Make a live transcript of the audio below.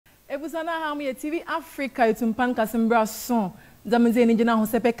Ebusana ha mu TV Africa itumpan kasembra son zameze ni jina ho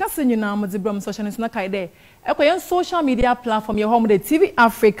sepe kasenyu na mo dibrom social na kaide ekoyen social media platform ye home the TV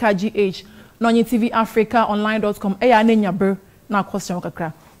Africa GH no nyi TV Africa online.com ya na nyaber na question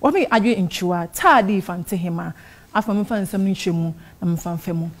kakra wo me adwe ntwua taadi fante hema afa me fan nsam nhwemu na me fan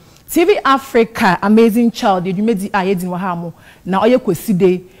femu TV Africa amazing child edwumedi ayedin wa ha mo na oye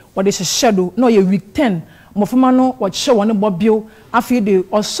kweside wo de hyehyado na oye week 10 mofuma no wo hye woni bobio afi de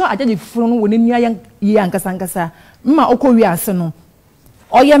oso ajaji furu no woni nua ye ankasa mma okowi ase no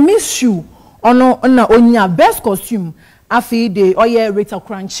oye miss you ono na onya best costume afi de oye Rita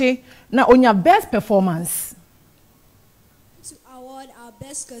Korankye na onya best performance to award our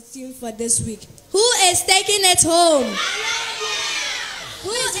best costume for this week. Who is taking it home? Who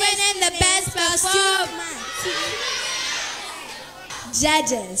is winning the best performance?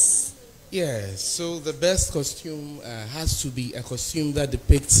 Judges. Yes, so the best costume has to be a costume that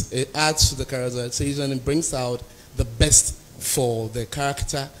depicts, adds to the characterization and brings out the best for the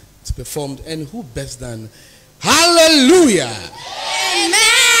character to perform. And who best than? Hallelujah!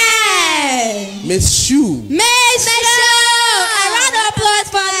 Amen! Miss Shu. Miss Shu! A round of applause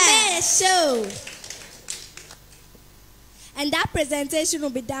for Miss Shu. And that presentation will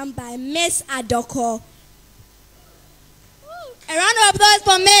be done by Miss Adoko. A round of applause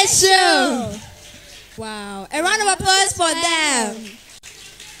for Miss Shu. Wow. A round of applause for them.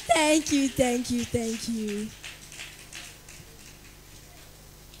 Thank you, thank you, thank you.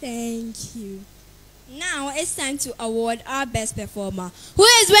 Thank you. Now it's time to award our best performer. Who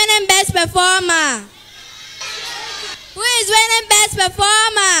is winning best performer? Who is winning best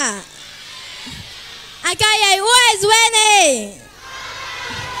performer? Akaye, who is winning?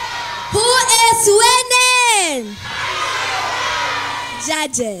 Who is winning?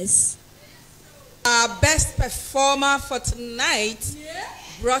 Judges. Our best performer for tonight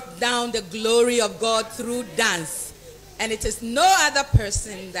brought down the glory of God through dance. And it is no other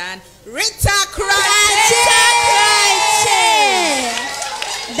person than Rita Korankye.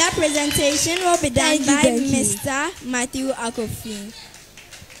 That presentation will be done by Mr. Matthew Akofi.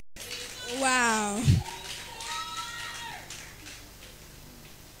 Wow.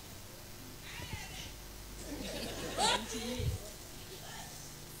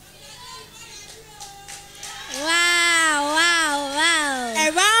 Wow, wow, wow.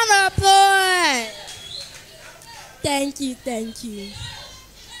 A round of applause. Thank you, thank you.